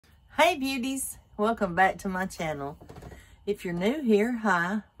Hey beauties, welcome back to my channel. If you're new here,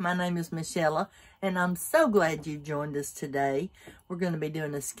 hi, my name is Michala and I'm so glad you joined us today. We're going to be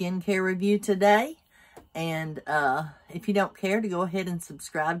doing a skincare review today, and if you don't care to go ahead and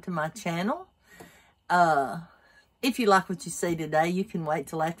subscribe to my channel. If you like what you see today, you can wait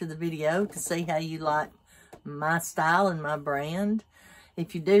till after the video to see how you like my style and my brand.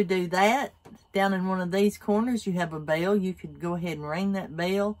 If you do that, down in one of these corners you have a bell. You could go ahead and ring that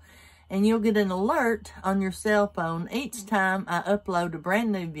bell and you'll get an alert on your cell phone each time I upload a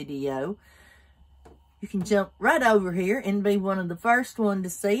brand new video. You can jump right over here and be one of the first ones to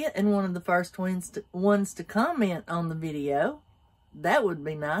see it and one of the first ones to comment on the video. That would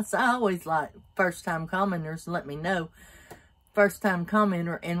be nice. I always like first-time commenters to let me know first-time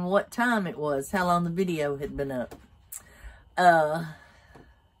commenter and what time it was, how long the video had been up.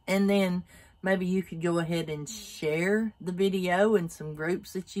 And then maybe you could go ahead and share the video in some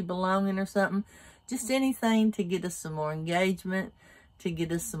groups that you belong in or something. Just anything to get us some more engagement, to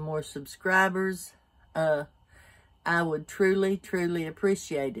get us some more subscribers. I would truly, truly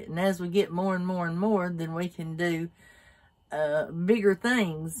appreciate it. And as we get more and more and more, then we can do bigger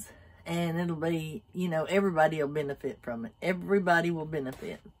things. And it'll be, you know, everybody will benefit from it. Everybody will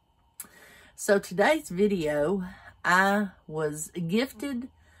benefit. So today's video, I was gifted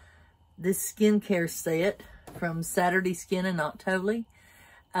this skincare set from Saturday Skin and Octoly.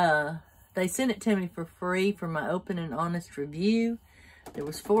 They sent it to me for free for my open and honest review. There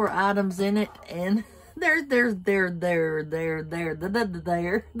was 4 items in it, and they're minis.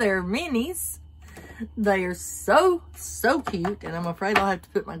 They are so cute, and I'm afraid I'll have to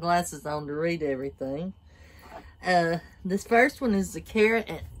put my glasses on to read everything. This first one is the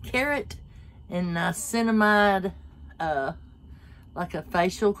carrot and niacinamide, like a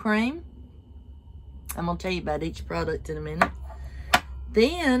facial cream. I'm going to tell you about each product in a minute.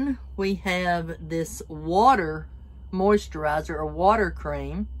 Then we have this water moisturizer or water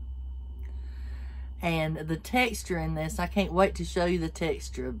cream. And the texture in this, I can't wait to show you the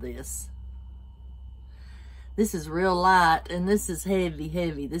texture of this. This is real light and this is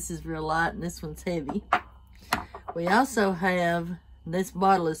heavy. This is real light and this one's heavy. We also have, this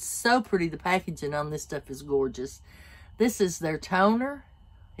bottle is so pretty. The packaging on this stuff is gorgeous. This is their toner.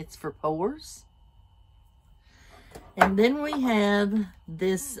 It's for pores. And then we have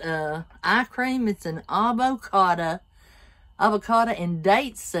this eye cream. It's an avocado and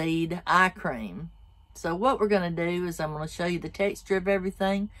date seed eye cream. So what we're going to do is I'm going to show you the texture of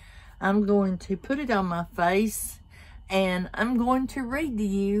everything. I'm going to put it on my face and I'm going to read to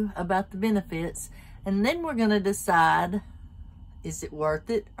you about the benefits. And then we're going to decide, is it worth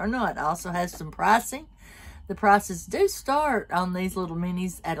it or not? It also has some pricing. The prices do start on these little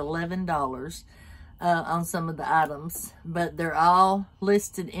minis at $11 on some of the items, but they're all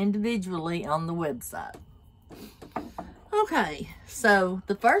listed individually on the website. Okay, so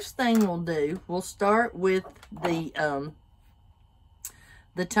the first thing we'll do, we'll start with the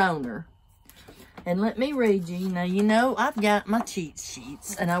toner. And let me read you. Now, you know, I've got my cheat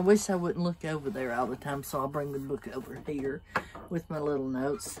sheets, and I wish I wouldn't look over there all the time, so I'll bring the book over here with my little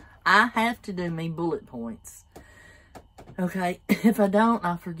notes. I have to do me bullet points. Okay, if I don't,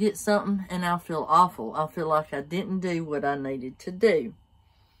 I'll forget something, and I'll feel awful. I'll feel like I didn't do what I needed to do.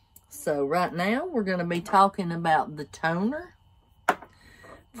 So, right now, we're going to be talking about the toner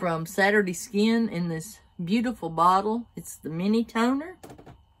from Saturday Skin in this beautiful bottle. It's the mini toner.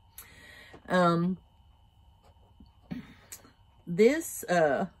 This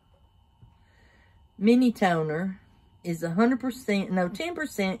mini toner is 10%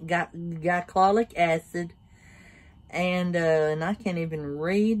 glycolic acid, and I can't even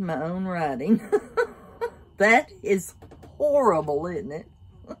read my own writing. That is horrible, isn't it?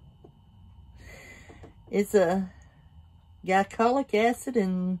 It's a glycolic acid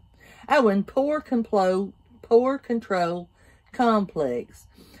and pore control complex.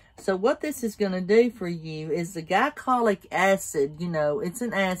 So what this is going to do for you is the glycolic acid, you know, it's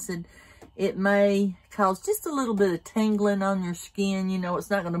an acid. It may cause just a little bit of tingling on your skin. You know,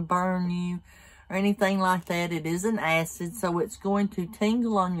 it's not going to burn you or anything like that. It is an acid, so it's going to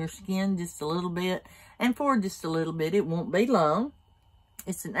tingle on your skin just a little bit. And for just a little bit, it won't be long.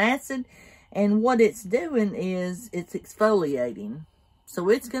 It's an acid, and what it's doing is it's exfoliating. So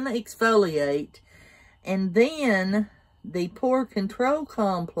it's going to exfoliate, and then the pore control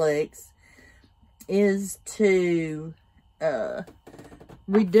complex is to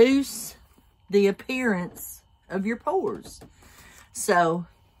reduce the appearance of your pores. So,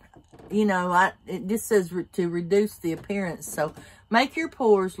 you know, it just says to reduce the appearance. So make your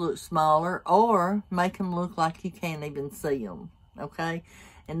pores look smaller or make them look like you can't even see them. Okay.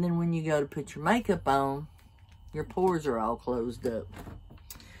 And then when you go to put your makeup on, your pores are all closed up.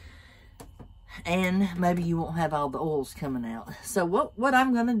 And maybe you won't have all the oils coming out. So what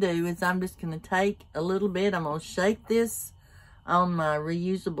I'm going to do is I'm just going to take a little bit. I'm going to shake this on my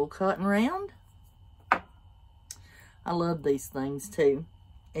reusable cotton round. I love these things too.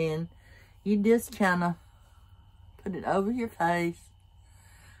 And you just kind of put it over your face.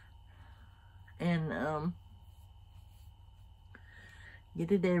 And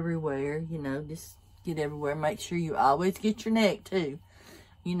get it everywhere, you know, just get everywhere. Make sure you always get your neck too.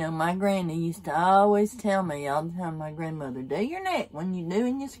 You know, my granny used to always tell me all the time, my grandmother, do your neck when you're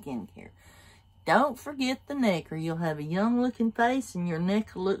doing your skincare. Don't forget the neck or you'll have a young looking face and your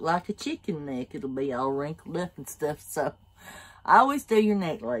neck will look like a chicken neck. It'll be all wrinkled up and stuff. So always do your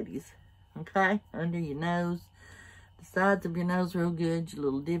neck, ladies. Okay? Under your nose. The sides of your nose real good. Your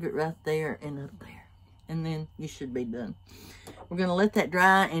little divot right there and up there. And then you should be done. We're going to let that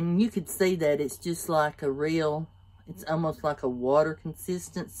dry, and you could see that it's just like a real, it's almost like a water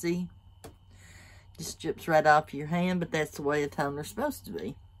consistency. Just drips right off your hand, but that's the way a toner's supposed to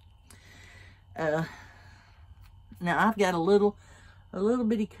be. Now I've got a little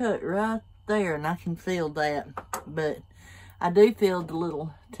bitty cut right there, and I can feel that, but I do feel the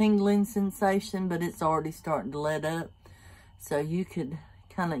little tingling sensation, but it's already starting to let up. So you could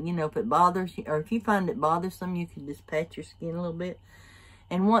kind of, you know, if it bothers you, or if you find it bothersome, you could just pat your skin a little bit.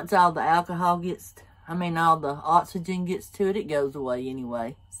 And once all the alcohol gets, all the oxygen gets to it, it goes away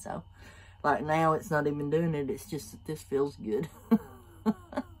anyway. So, like now, it's not even doing it. It's just that this feels good.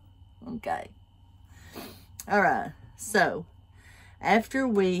 Okay. All right. So, after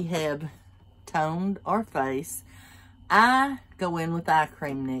we have toned our face, I go in with eye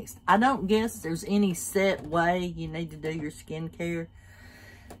cream next. I don't guess there's any set way you need to do your skincare.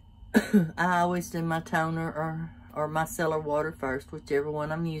 I always do my toner or my micellar water first, whichever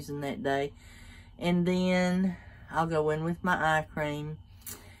one I'm using that day. And then I'll go in with my eye cream.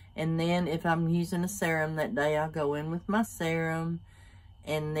 And then if I'm using a serum that day, I'll go in with my serum.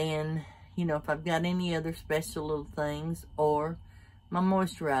 And then, you know, if I've got any other special little things, or my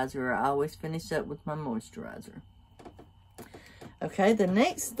moisturizer, I always finish up with my moisturizer. Okay, the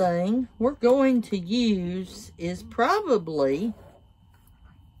next thing we're going to use is probably,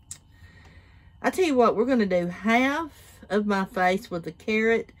 I tell you what, we're going to do half of my face with a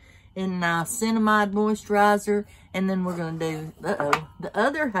carrot and niacinamide moisturizer, and then we're going to do, the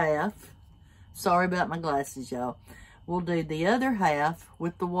other half, sorry about my glasses, y'all. We'll do the other half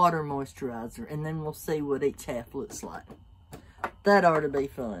with the water moisturizer, and then we'll see what each half looks like. That ought to be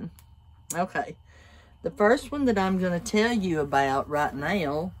fun. Okay. The first one that I'm going to tell you about right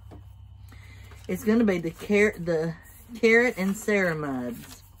now is going to be the carrot and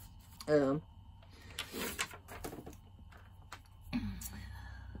ceramides.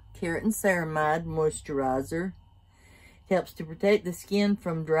 Carrot and ceramide moisturizer helps to protect the skin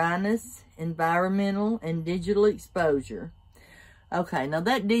from dryness, environmental, and digital exposure. Okay, now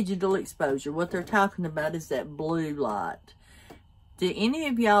that digital exposure, what they're talking about is that blue light. Do any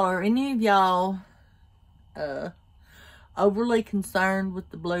of y'all overly concerned with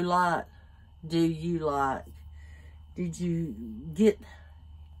the blue light? Did you get,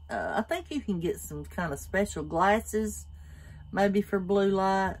 I think you can get some kind of special glasses, maybe for blue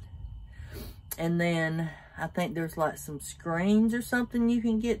light. And then I think there's like some screens or something you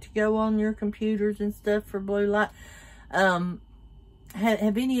can get to go on your computers and stuff for blue light.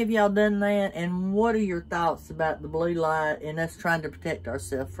 Have any of y'all done that? And what are your thoughts about the blue light and us trying to protect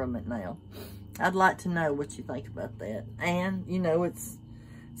ourselves from it now? I'd like to know what you think about that. And, you know, it's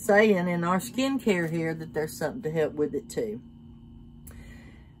saying in our skincare here that there's something to help with it too.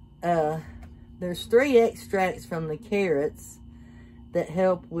 There's 3 extracts from the carrots that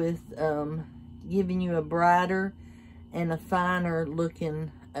help with giving you a brighter and a finer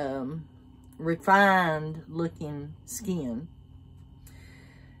looking, refined looking skin.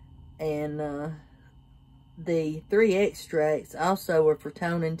 And the 3 extracts also are for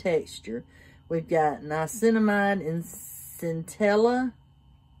tone and texture. We've got niacinamide and centella,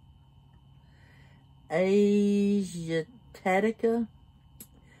 asiatica,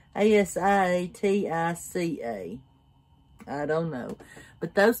 A-S-I-A-T-I-C-A. I don't know.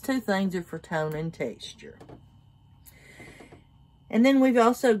 But those 2 things are for tone and texture. And then we've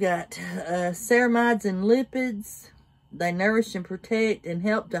also got ceramides and lipids. They nourish and protect and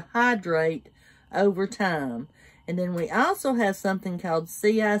help to hydrate over time. And then we also have something called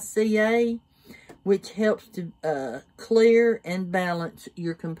CICA, which helps to clear and balance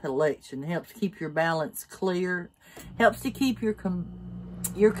your complexion. Helps keep your balance clear. Helps to keep your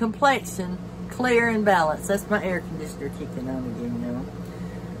complexion clear and balanced. That's my air conditioner kicking on again now.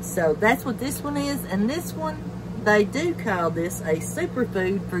 So that's what this one is. And this one, they do call this a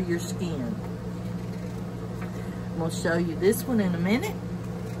superfood for your skin. I'm going to show you this one in a minute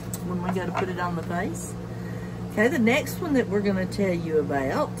when we go to put it on the face. Okay, the next one that we're going to tell you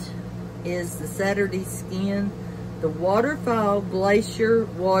about is the Saturday Skin, the Waterfall Glacier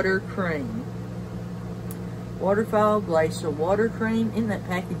Water Cream. Waterfall Glacier Water Cream. Isn't that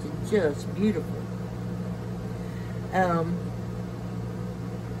packaging just beautiful?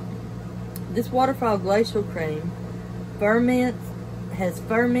 This Waterfall Glacial Cream has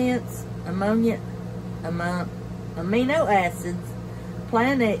ferments, amino acids,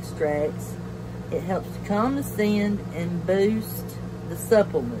 plant extracts. It helps to calm the skin and boost the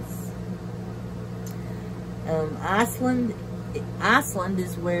suppleness. Iceland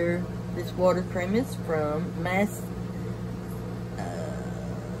is where this water cream is from. It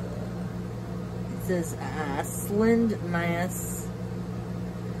says Iceland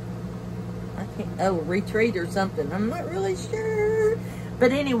retreat or something. I'm not really sure.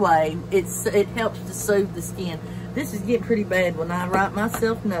 But anyway, it helps to soothe the skin. This is getting pretty bad when I write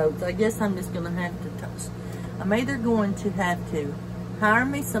myself notes. I guess I'm just going to have to I'm either going to have to hire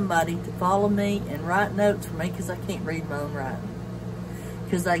me somebody to follow me and write notes for me, because I can't read my own writing.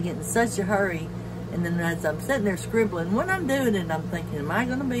 Because I get in such a hurry, and then as I'm sitting there scribbling, when I'm doing it, I'm thinking, am I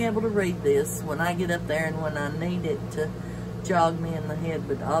going to be able to read this when I get up there and when I need it to jog me in the head?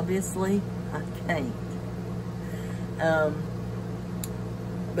 But obviously, I can't.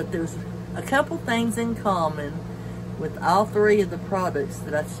 But there's a couple things in common with all three of the products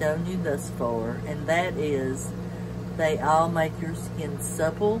that I've shown you thus far, and that is they all make your skin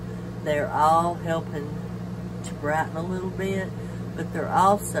supple. They're all helping to brighten a little bit, but they're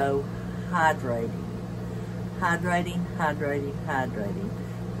also hydrating. Hydrating.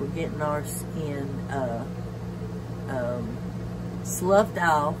 We're getting our skin sloughed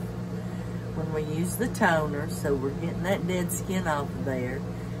off when we use the toner, so we're getting that dead skin off of there.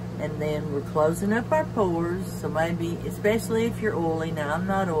 And then we're closing up our pores, so maybe, especially if you're oily. Now, I'm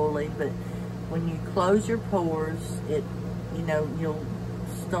not oily, but when you close your pores, you'll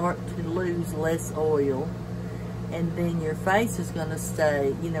start to lose less oil. And then your face is going to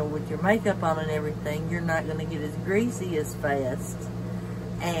stay, with your makeup on and everything, you're not going to get as greasy as fast.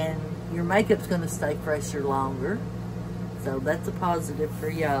 And your makeup's going to stay fresher longer. So that's a positive for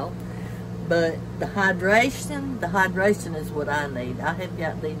y'all. But the hydration is what I need. I have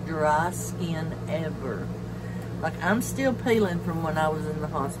got the dry skin ever. Like, I'm still peeling from when I was in the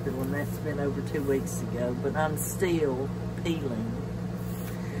hospital, and that's been over 2 weeks ago, but I'm still peeling.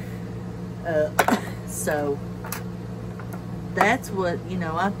 So that's what,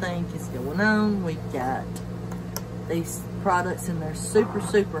 I think is going on. We've got these products, and they're super,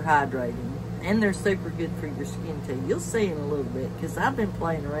 super hydrating. And they're super good for your skin too. You'll see in a little bit, because I've been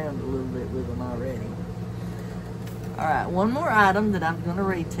playing around a little bit with them already. Alright, one more item that I'm going to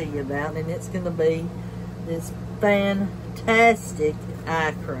read to you about, and it's going to be this fantastic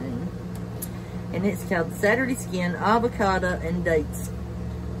eye cream. And it's called Saturday Skin Avocado and Date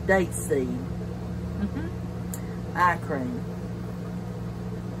Seed Eye Cream.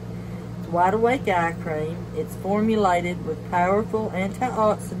 It's Wide Awake Eye Cream. It's formulated with powerful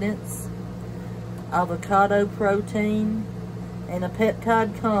antioxidants, avocado protein, and a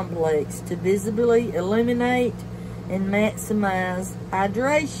peptide complex to visibly illuminate and maximize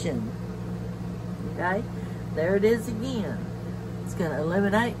hydration. Okay, there it is again. It's going to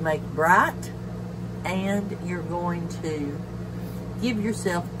illuminate, make bright, and you're going to give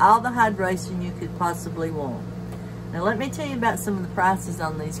yourself all the hydration you could possibly want. Now let me tell you about some of the prices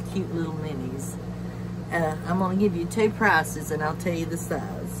on these cute little minis. I'm going to give you two prices, and I'll tell you the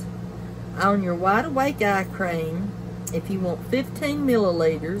size. On your Wide Awake Eye Cream, if you want 15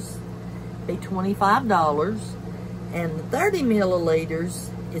 milliliters, be $25, and the 30 milliliters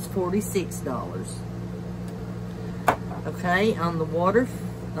is $46. Okay, on the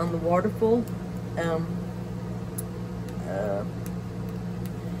Waterfall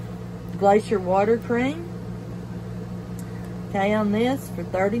Glacier Water Cream. Okay, on this, for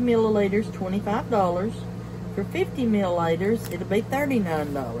 30 milliliters, $25. For 50 milliliters, it'll be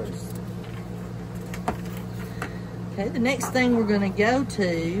 $39. Okay, the next thing we're going to go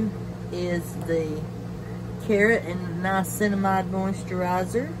to is the Carrot and Niacinamide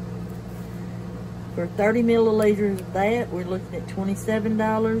Moisturizer. For 30 milliliters of that, we're looking at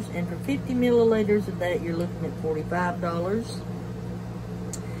 $27. And for 50 milliliters of that, you're looking at $45.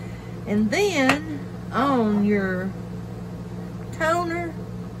 And then, on your toner,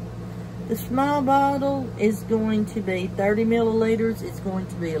 the small bottle is going to be 30 milliliters. It's going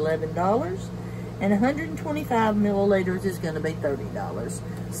to be $11. And 125 milliliters is going to be $30.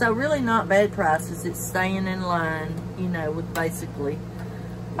 So really not bad prices. It's staying in line, you know, with basically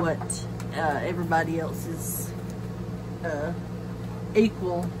what everybody else's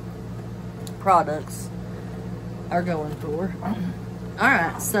equal products are going for. All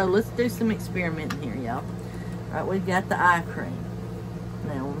right, so let's do some experimenting here, y'all. All right, we've got the eye cream.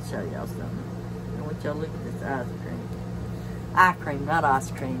 Now, I want to show y'all something. I want y'all to look at this ice cream. Eye cream, not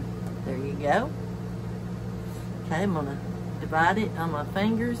ice cream. There you go. Okay, I'm going to divide it on my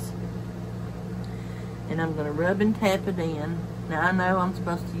fingers. And I'm going to rub and tap it in. Now, I know I'm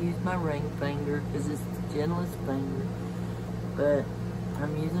supposed to use my ring finger because it's the gentlest finger. But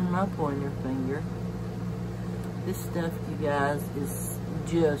I'm using my pointer finger. This stuff, you guys, is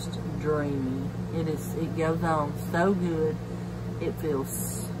just dreamy. It goes on so good. It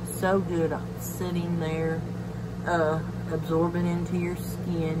feels so good sitting there, absorbing into your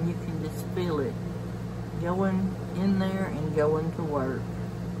skin. You can just feel it going in there and going to work.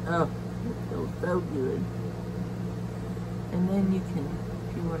 Oh, it feels so good. And then you can,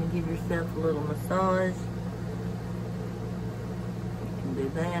 if you want to give yourself a little massage, you can do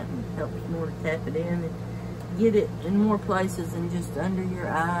that, and it helps more to tap it in and get it in more places than just under your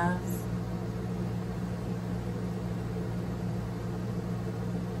eyes.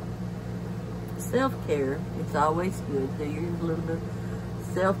 Self-care, it's always good. Do your little bit of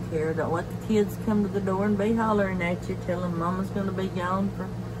self-care. Don't let the kids come to the door and be hollering at you. Tell them Mama's going to be gone for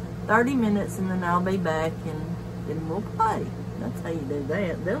 30 minutes and then I'll be back and then we'll play. That's how you do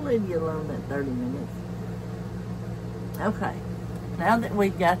that. They'll leave you alone that 30 minutes. Okay, now that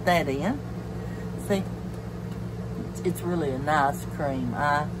we've got that in, see, it's really a nice cream.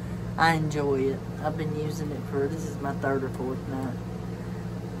 I enjoy it. I've been using it for, this is my 3rd or 4th night.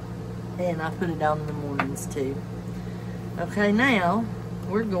 And I put it on in the mornings too. Okay, now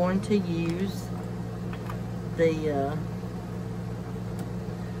we're going to use the,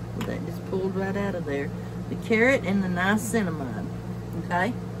 that just pulled right out of there. The carrot and the niacinamide,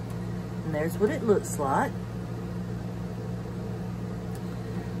 okay? And there's what it looks like.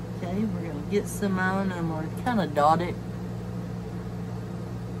 Okay, we're gonna get some on and I'm gonna kind of dot it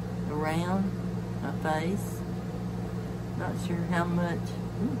around my face. Not sure how much.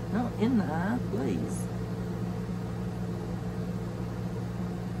 Ooh, not in the eye, please.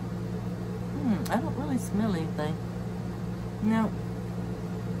 I don't really smell anything. No,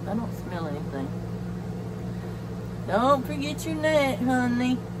 I don't smell anything. Don't forget your net,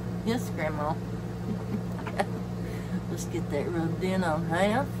 honey. Yes, Grandma. Let's get that rubbed in on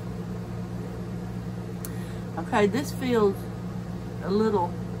half. Okay, this feels a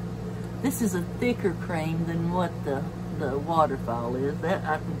little, this is a thicker cream than what the waterfall is. That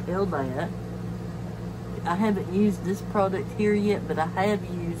I can tell that. I haven't used this product here yet, but I have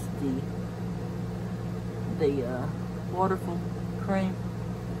used the waterfall cream.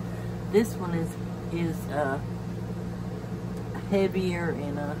 This one is heavier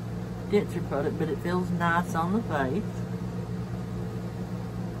and a denser product, but it feels nice on the face.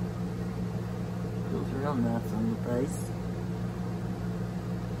 Feels real nice on the face.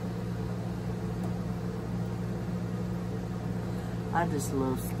 I just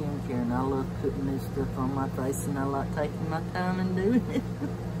love skincare and I love putting this stuff on my face and I like taking my time and doing it.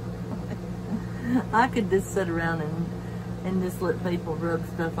 I could just sit around and just let people rub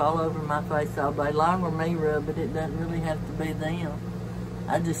stuff all over my face all day long, or me rub it. It doesn't really have to be them.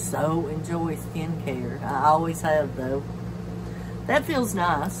 I just so enjoy skincare. I always have, though. That feels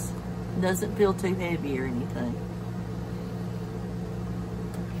nice. It doesn't feel too heavy or anything.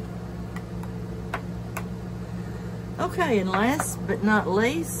 Okay, and last but not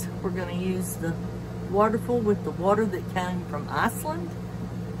least, we're going to use the waterfall with the water that came from Iceland.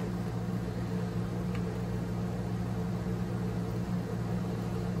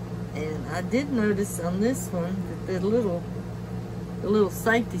 And I did notice on this one that the little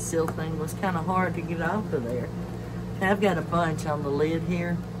safety seal thing was kind of hard to get off of there. Okay, I've got a bunch on the lid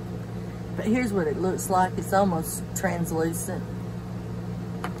here, but here's what it looks like. It's almost translucent.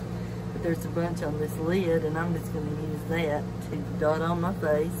 There's a bunch on this lid, and I'm just going to use that to dot on my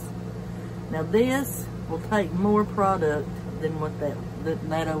face. Now this will take more product than what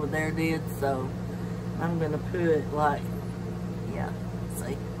that over there did, so I'm going to put like, yeah,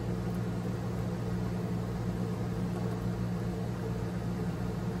 see.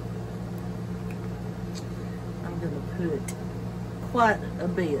 I'm going to put quite a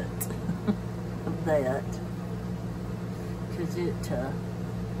bit of that, because it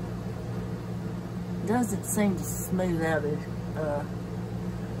doesn't seem to smooth out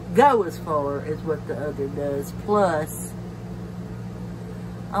go as far as what the other does. Plus,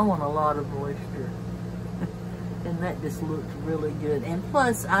 I want a lot of moisture. And that just looked really good. And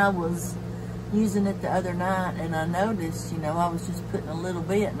plus, I was using it the other night, and I noticed, you know, I was just putting a little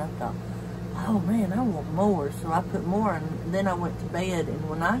bit, and I thought, oh man, I want more. So I put more, and then I went to bed. And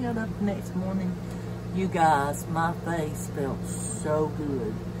when I got up the next morning, you guys, my face felt so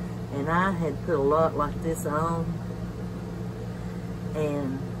good. And I had put a lot like this on,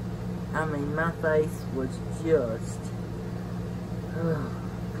 and I mean, my face was just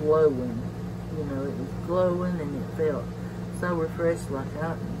glowing. You know, it was glowing, and it felt so refreshed. Like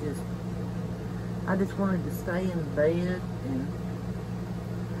I just wanted to stay in bed, and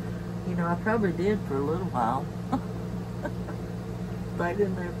you know, I probably did for a little while. Stayed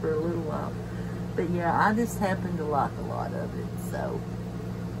in there for a little while. But yeah, I just happen to like a lot of it, so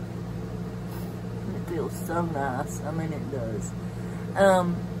it feels so nice. I mean, it does.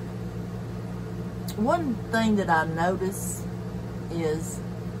 One thing that I notice is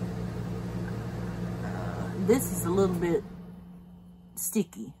this is a little bit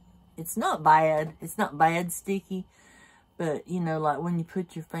sticky. It's not bad. It's not bad sticky, but you know, like when you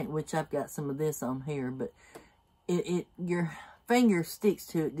put your finger, which I've got some of this on here, but your finger sticks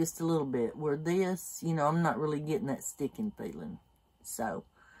to it just a little bit. Where this, you know, I'm not really getting that sticking feeling. So,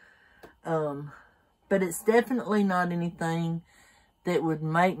 but it's definitely not anything that would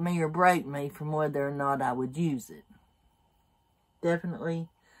make me or break me from whether or not I would use it. Definitely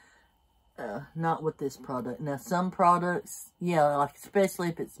not with this product. Now, some products, yeah, like especially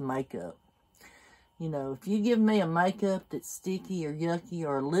if it's makeup. You know, if you give me a makeup that's sticky or yucky,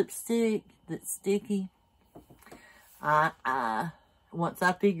 or a lipstick that's sticky, once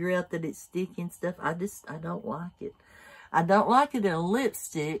I figure out that it's sticky and stuff, I don't like it. I don't like it in a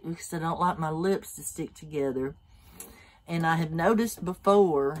lipstick because I don't like my lips to stick together. And I have noticed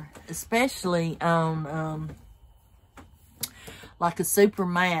before, especially on like a super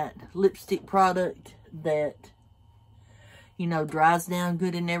matte lipstick product that, you know, dries down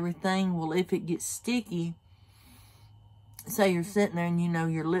good and everything. Well, if it gets sticky, say you're sitting there and you know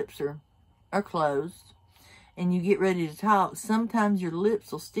your lips are closed and you get ready to talk, sometimes your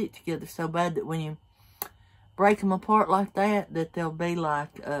lips will stick together so bad that when you break them apart like that, that they'll be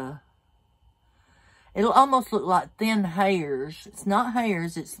like, it'll almost look like thin hairs. It's not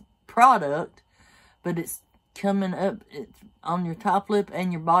hairs, it's product, but it's coming up, it's on your top lip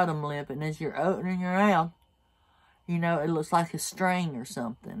and your bottom lip, and as you're opening your mouth, you know, it looks like a string or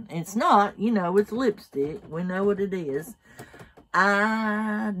something. It's not, you know, it's lipstick. We know what it is.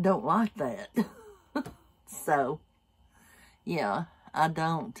 I don't like that. So, yeah, I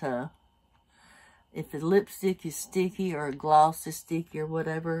don't, if the lipstick is sticky or a gloss is sticky or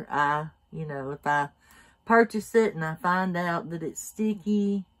whatever, you know, if I purchase it and I find out that it's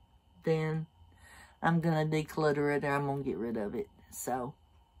sticky, then I'm going to declutter it, or I'm going to get rid of it. So,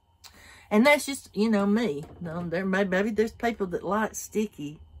 and that's just, you know, me. Maybe there's people that like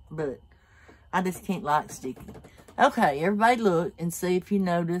sticky, but I just can't like sticky. Okay, everybody look and see if you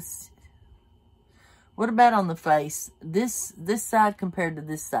notice. What about on the face? This side compared to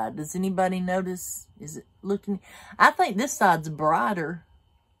this side. Does anybody notice? Is it looking? I think this side's brighter.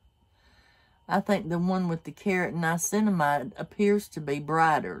 I think the one with the carrot and niacinamide appears to be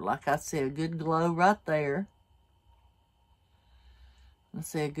brighter. Like I see a good glow right there. I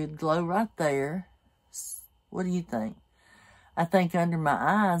see a good glow right there. What do you think? I think under my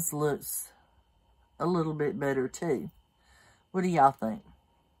eyes looks a little bit better too. What do y'all think?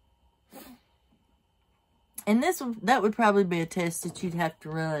 And that would probably be a test that you'd have to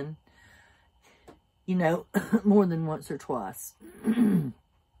run, you know, more than once or twice.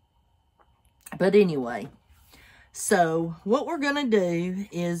 But anyway, so what we're going to do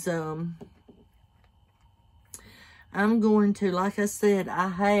is, I'm going to, like I said, I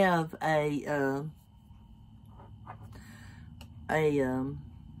have a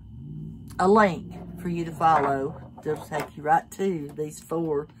link for you to follow. They'll take you right to these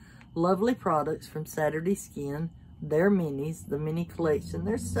 4 lovely products from Saturday Skin. They're minis, the mini collection.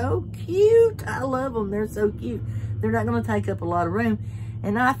 They're so cute. I love them. They're so cute. They're not going to take up a lot of room.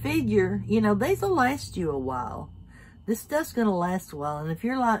 And I figure, you know, these will last you a while. This stuff's going to last a while. And if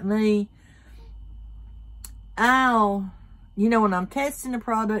you're like me, you know, when I'm testing a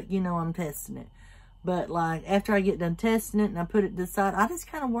product, you know I'm testing it. But like after I get done testing it and I put it to the side, I just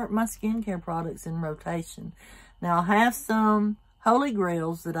kind of work my skincare products in rotation. Now I have some Holy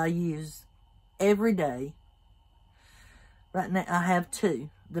Grails that I use every day. Right now I have 2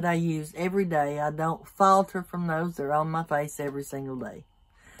 that I use every day. I don't falter from those. They're on my face every single day,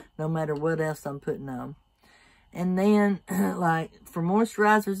 no matter what else I'm putting on. And then, like, for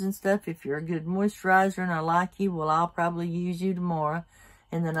moisturizers and stuff, if you're a good moisturizer and I like you, well, I'll probably use you tomorrow.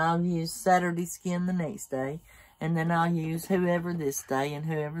 And then I'll use Saturday Skin the next day. And then I'll use whoever this day and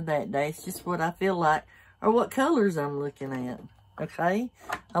whoever that day. It's just what I feel like or what colors I'm looking at. Okay?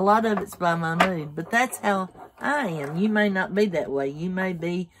 A lot of it's by my mood. But that's how I am. You may not be that way. You may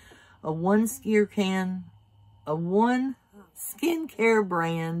be a one skincare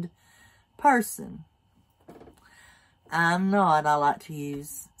brand person. I'm not. I like to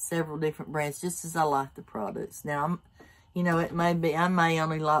use several different brands just as I like the products. Now, you know, it may be, I may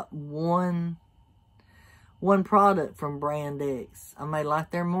only like one product from brand X. I may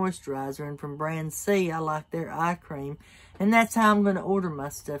like their moisturizer, and from brand C, I like their eye cream. And that's how I'm going to order my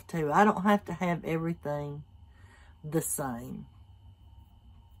stuff too. I don't have to have everything the same.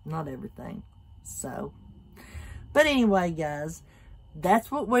 Not everything. So, but anyway, guys,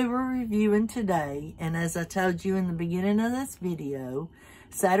 that's what we were reviewing today. And as I told you in the beginning of this video,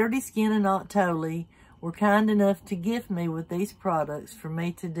 Saturday Skin and Octoly were kind enough to gift me with these products for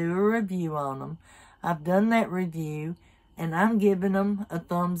me to do a review on them. I've done that review, and I'm giving them a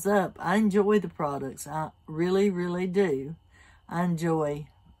thumbs up. I enjoy the products. I really, really do. I enjoy,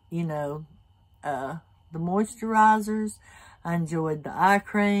 you know, the moisturizers. I enjoyed the eye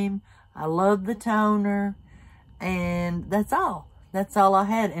cream. I love the toner. And that's all. That's all I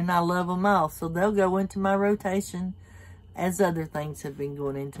had, and I love them all. So they'll go into my rotation as other things have been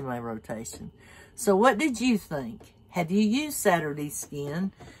going into my rotation. So what did you think? Have you used Saturday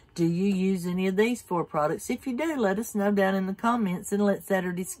Skin? Do you use any of these 4 products? If you do, let us know down in the comments, and let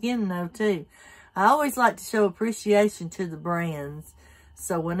Saturday Skin know too. I always like to show appreciation to the brands.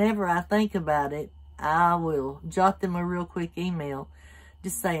 So whenever I think about it, I will jot them a real quick email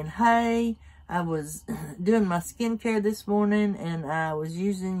just saying, hey, I was doing my skincare this morning, and I was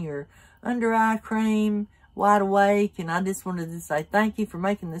using your under eye cream, Wide Awake, and I just wanted to say thank you for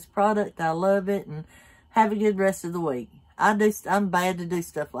making this product. I love it, and have a good rest of the week. I'm bad to do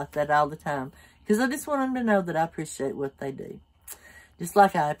stuff like that all the time, because I just want them to know that I appreciate what they do. Just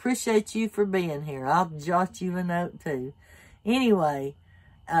like I appreciate you for being here. I'll jot you a note too. Anyway,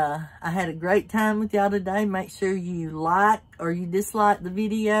 I had a great time with y'all today. Make sure you like or you dislike the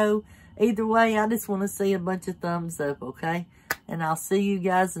video. Either way, I just want to see a bunch of thumbs up, okay? And I'll see you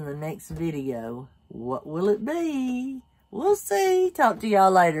guys in the next video. What will it be? We'll see. Talk to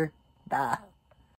y'all later. Bye.